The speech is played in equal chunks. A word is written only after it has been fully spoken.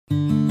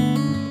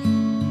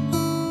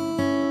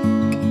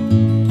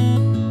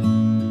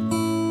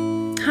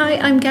Hi,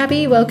 I'm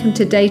Gabby. Welcome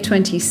to day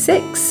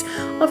 26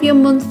 of your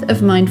month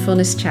of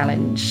mindfulness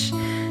challenge.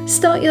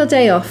 Start your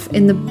day off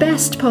in the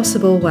best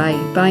possible way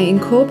by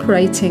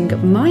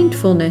incorporating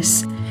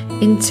mindfulness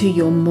into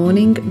your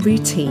morning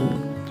routine.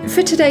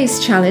 For today's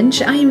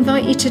challenge, I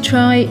invite you to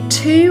try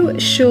 2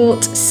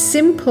 short,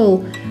 simple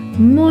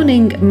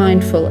morning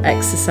mindful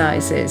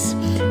exercises.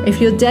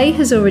 If your day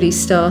has already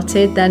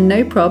started, then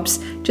no probs,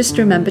 just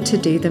remember to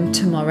do them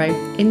tomorrow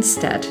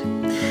instead.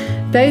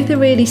 Both are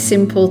really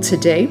simple to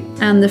do,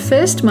 and the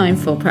first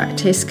mindful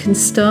practice can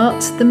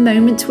start the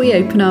moment we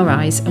open our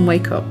eyes and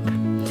wake up.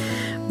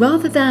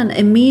 Rather than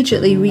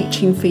immediately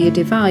reaching for your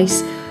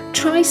device,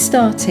 try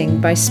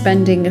starting by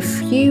spending a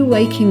few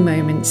waking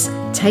moments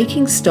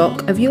taking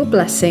stock of your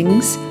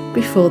blessings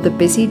before the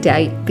busy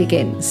day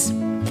begins.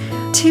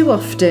 Too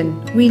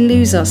often, we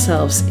lose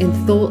ourselves in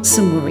thoughts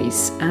and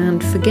worries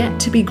and forget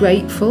to be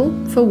grateful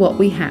for what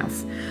we have,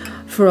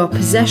 for our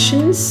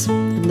possessions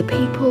and the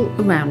people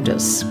around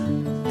us.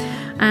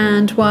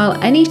 And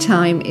while any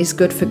time is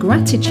good for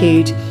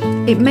gratitude,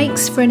 it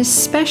makes for an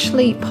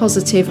especially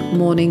positive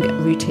morning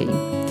routine.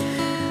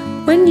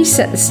 When you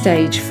set the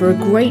stage for a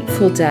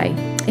grateful day,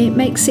 it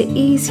makes it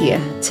easier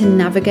to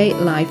navigate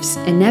life's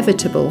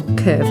inevitable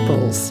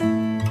curveballs.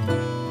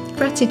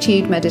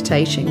 Gratitude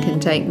meditation can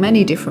take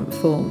many different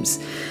forms.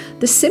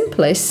 The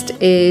simplest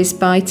is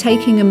by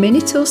taking a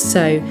minute or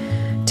so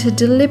to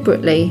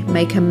deliberately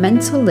make a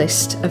mental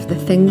list of the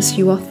things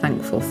you are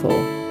thankful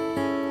for.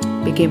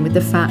 Begin with the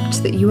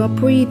fact that you are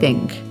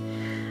breathing,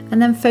 and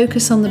then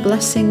focus on the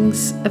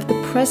blessings of the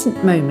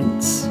present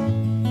moment,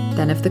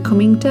 then of the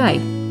coming day.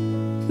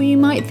 Or you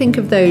might think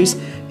of those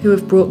who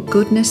have brought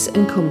goodness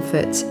and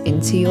comfort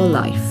into your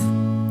life.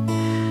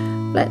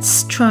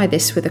 Let's try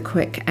this with a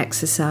quick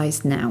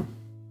exercise now.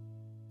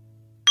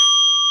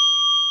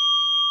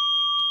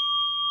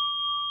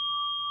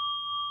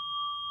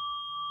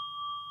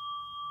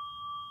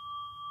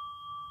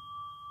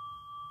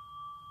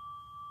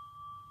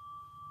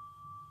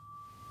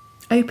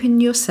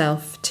 Open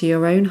yourself to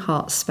your own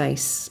heart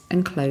space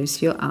and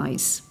close your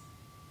eyes.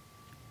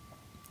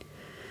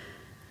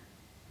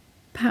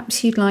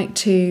 Perhaps you'd like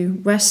to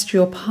rest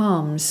your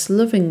palms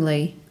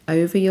lovingly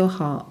over your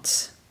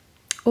heart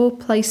or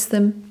place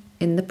them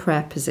in the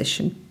prayer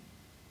position.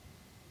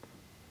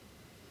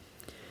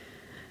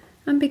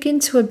 And begin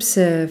to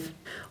observe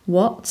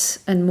what,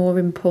 and more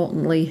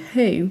importantly,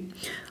 who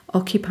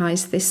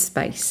occupies this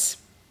space.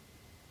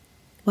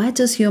 Where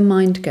does your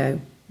mind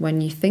go when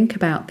you think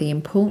about the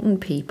important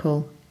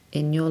people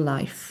in your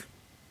life?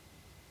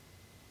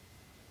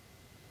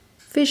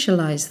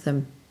 Visualize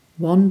them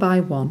one by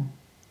one.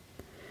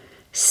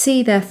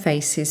 See their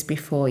faces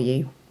before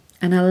you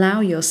and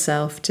allow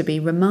yourself to be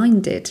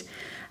reminded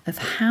of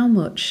how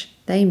much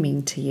they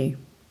mean to you.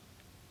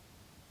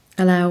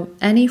 Allow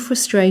any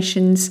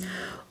frustrations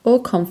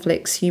or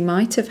conflicts you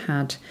might have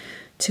had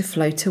to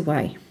float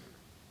away,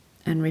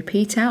 and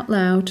repeat out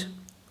loud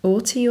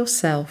or to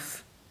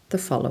yourself the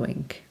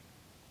following: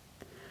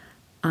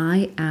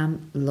 I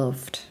am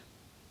loved.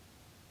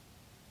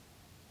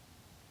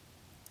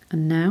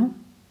 And now,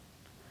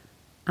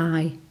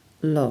 I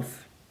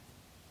love.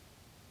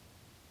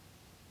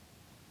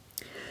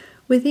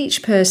 With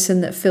each person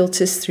that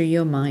filters through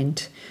your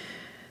mind,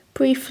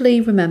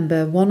 briefly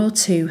remember 1 or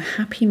 2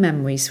 happy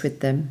memories with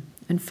them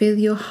and feel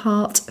your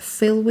heart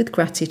fill with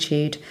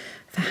gratitude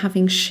for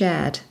having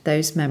shared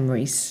those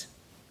memories.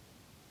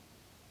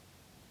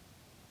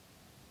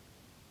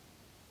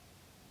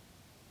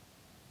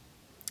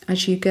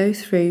 As you go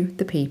through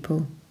the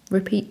people,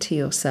 repeat to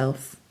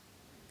yourself,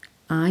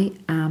 I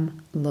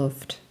am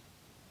loved,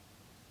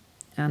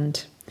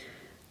 and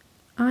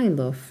I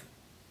love.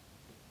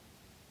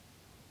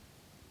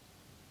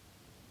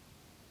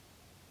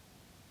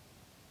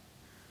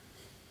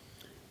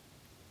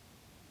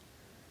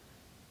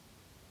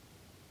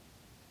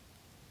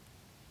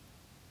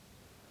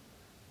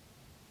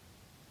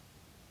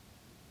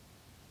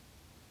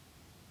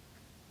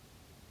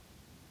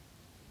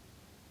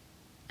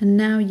 And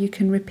now you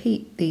can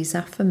repeat these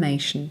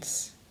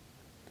affirmations.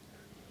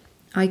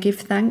 I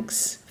give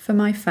thanks for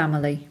my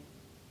family.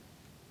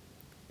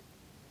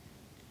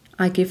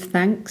 I give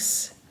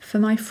thanks for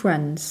my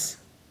friends.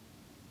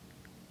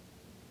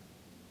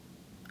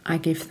 I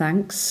give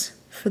thanks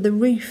for the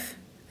roof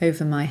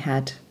over my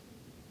head.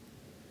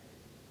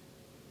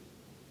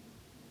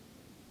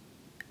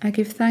 I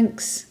give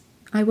thanks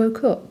I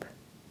woke up.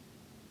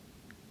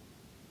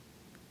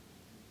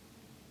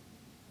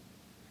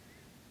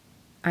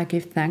 I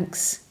give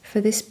thanks for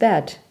this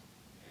bed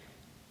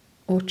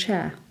or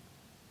chair.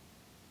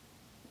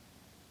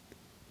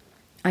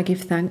 I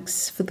give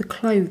thanks for the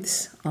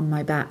clothes on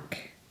my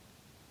back.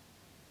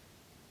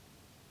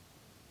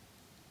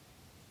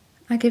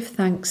 I give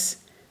thanks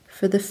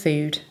for the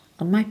food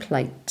on my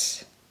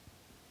plate.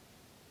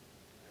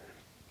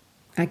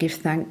 I give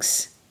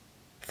thanks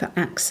for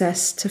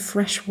access to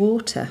fresh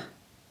water.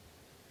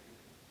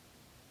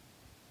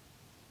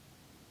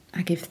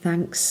 I give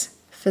thanks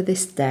for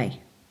this day.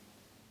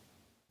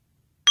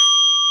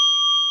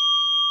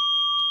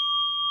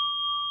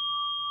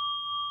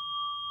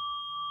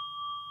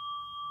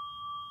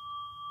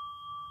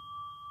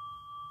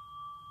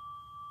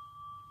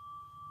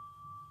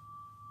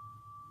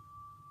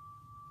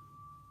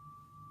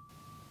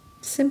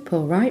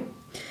 Simple, right?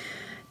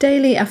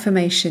 Daily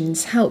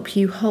affirmations help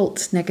you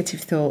halt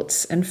negative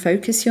thoughts and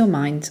focus your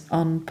mind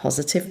on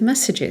positive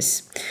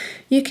messages.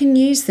 You can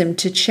use them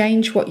to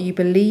change what you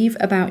believe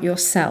about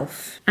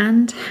yourself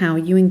and how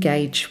you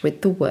engage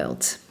with the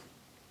world.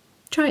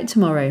 Try it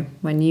tomorrow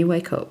when you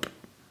wake up.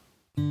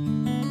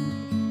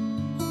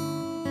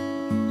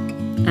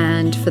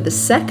 And for the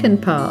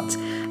second part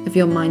of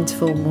your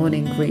mindful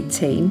morning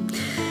routine,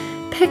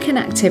 pick an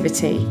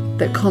activity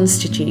that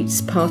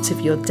constitutes part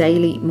of your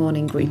daily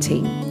morning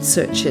routine,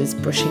 such as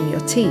brushing your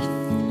teeth,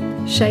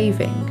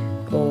 shaving,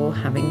 or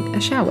having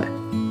a shower.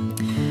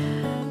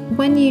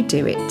 When you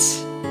do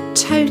it,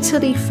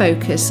 totally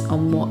focus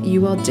on what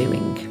you are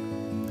doing.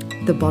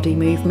 The body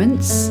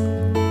movements,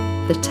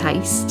 the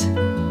taste,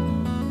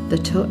 the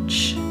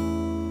touch,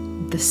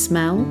 the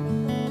smell,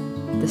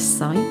 the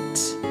sight,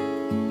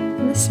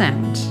 and the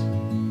sound.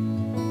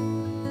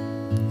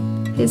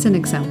 Here's an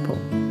example.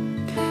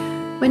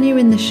 When you're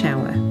in the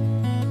shower,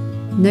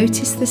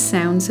 notice the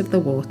sounds of the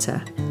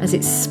water as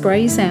it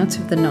sprays out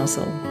of the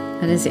nozzle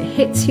and as it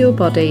hits your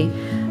body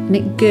and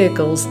it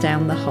gurgles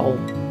down the hole.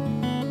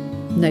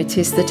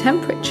 Notice the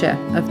temperature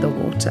of the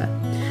water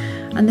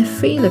and the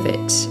feel of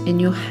it in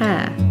your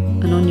hair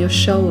and on your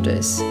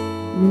shoulders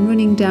and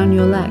running down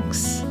your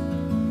legs.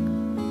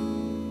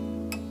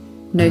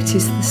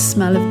 Notice the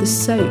smell of the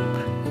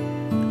soap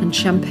and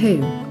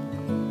shampoo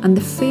and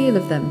the feel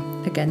of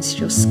them against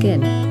your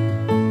skin.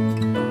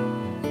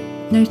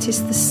 Notice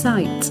the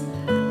sight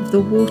of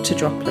the water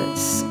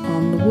droplets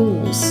on the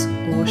walls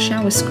or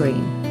shower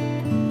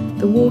screen,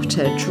 the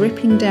water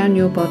dripping down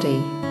your body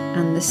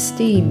and the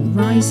steam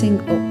rising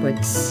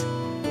upwards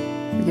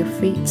with your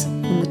feet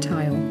on the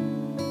tile.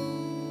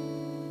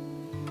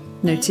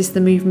 Notice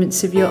the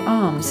movements of your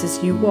arms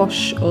as you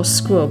wash or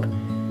scrub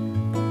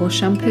or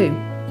shampoo.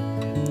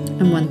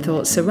 And when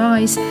thoughts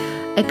arise,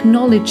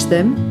 acknowledge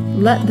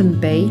them, let them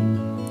be,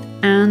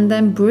 and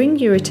then bring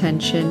your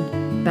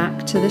attention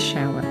back to the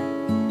shower.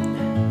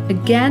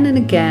 Again and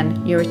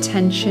again, your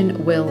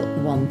attention will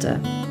wander.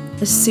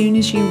 As soon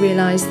as you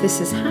realise this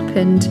has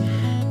happened,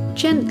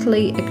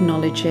 gently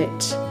acknowledge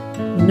it,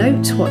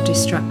 note what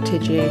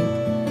distracted you,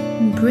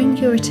 and bring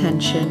your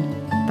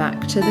attention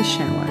back to the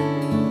shower.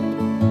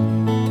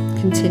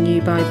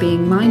 Continue by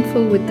being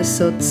mindful with the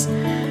suds,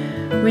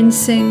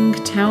 rinsing,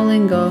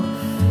 toweling off,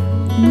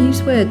 and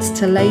use words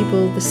to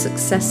label the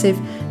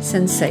successive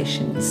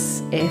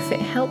sensations if it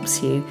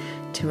helps you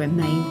to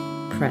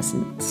remain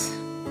present.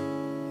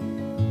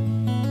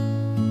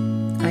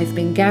 I've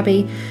been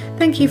Gabby.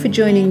 Thank you for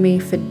joining me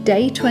for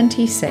day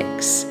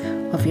 26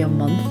 of your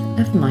month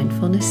of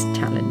mindfulness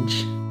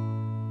challenge.